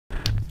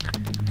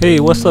Hey,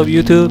 what's up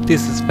YouTube?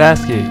 This is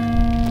Fasky.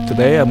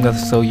 Today I'm going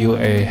to show you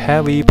a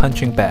heavy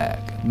punching bag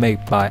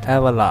made by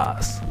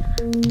Everlast.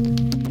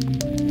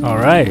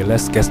 Alright,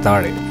 let's get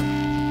started.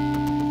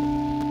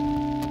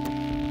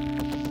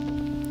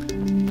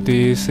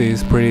 This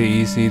is pretty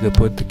easy to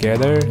put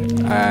together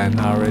and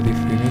I already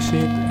finished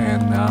it,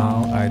 and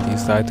now I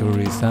decide to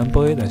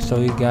reassemble it and show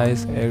you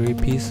guys every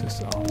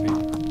pieces of it.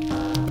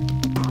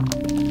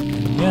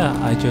 And yeah,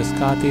 I just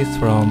got this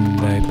from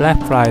the Black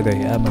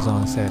Friday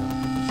Amazon sale.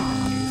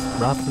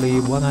 Roughly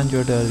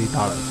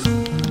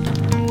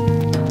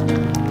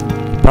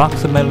 $130,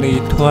 approximately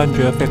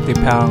 250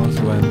 pounds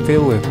when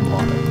filled with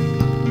water.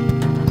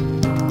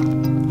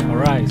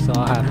 Alright, so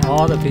I have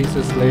all the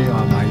pieces laid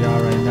on my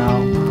yard right now.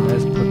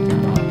 Let's put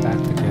them all back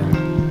together.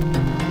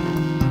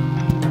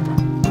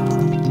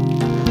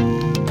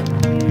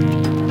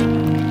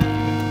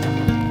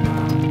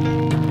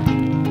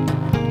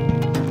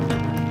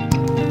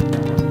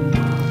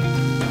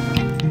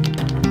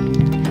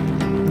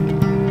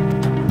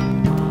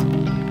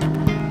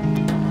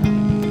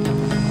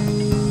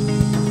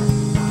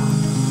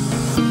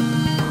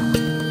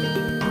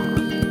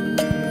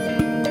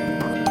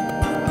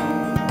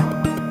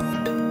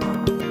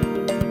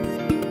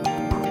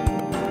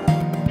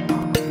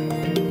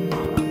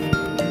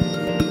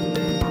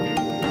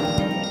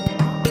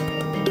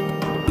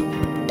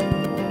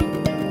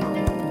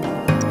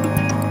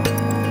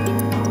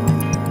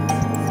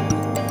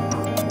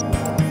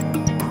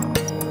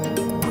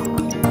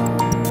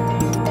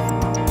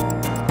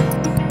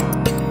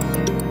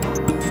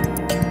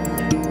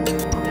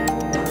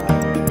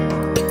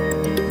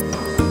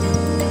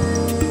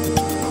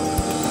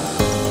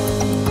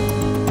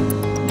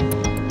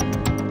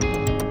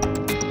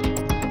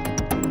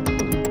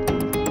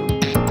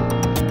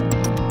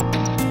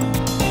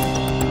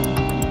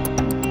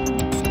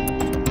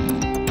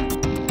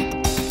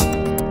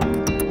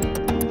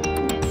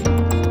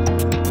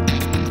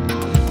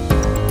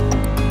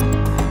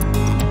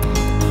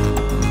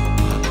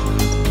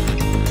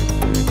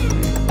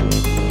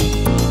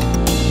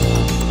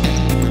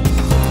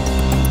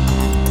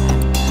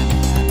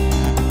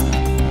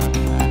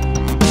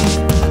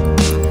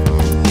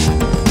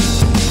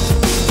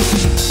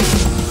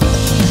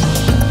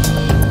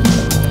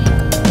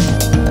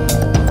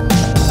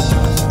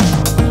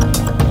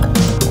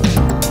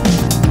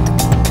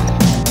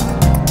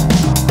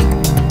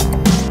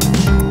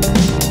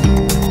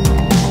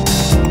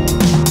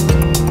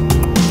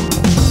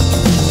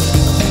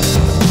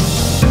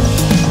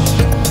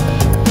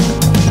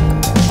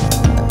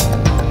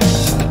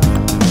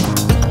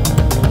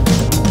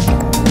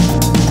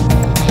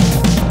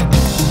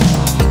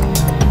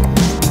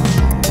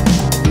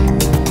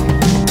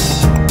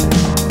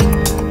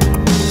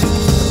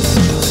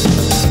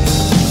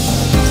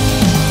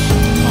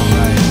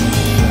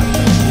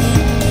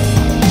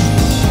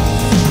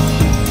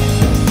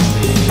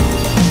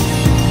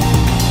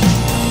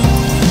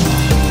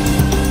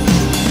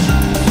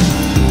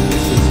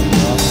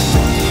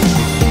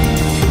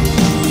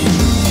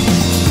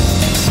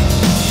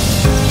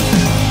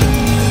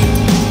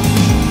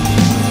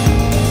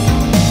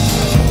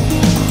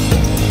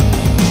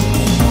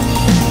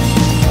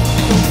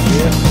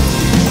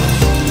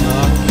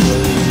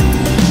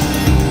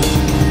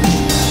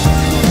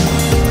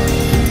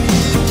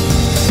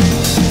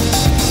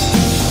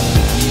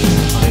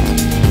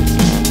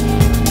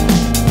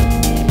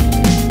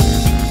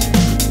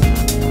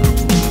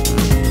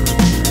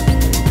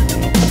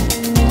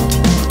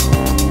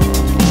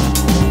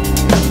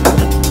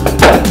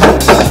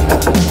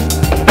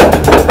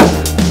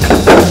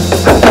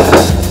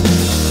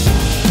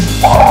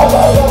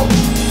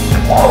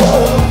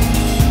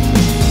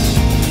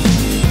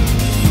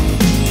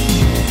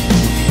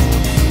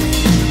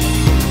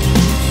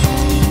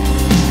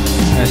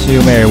 As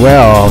you may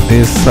well,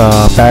 this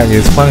bag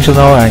is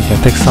functional and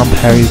can take some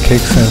heavy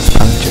kicks and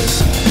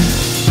punches.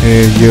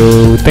 If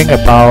you think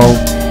about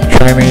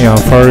training your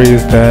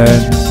furries,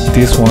 then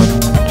this one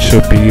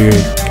should be a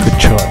good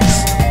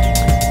choice.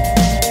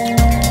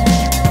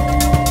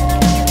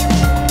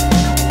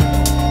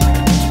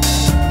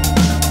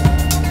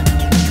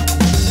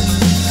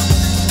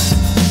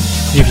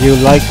 If you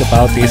like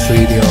about this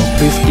video,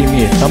 please give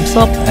me a thumbs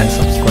up and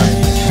subscribe to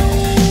the channel.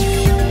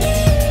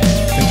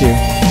 Thank you.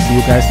 See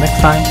you guys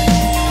next time.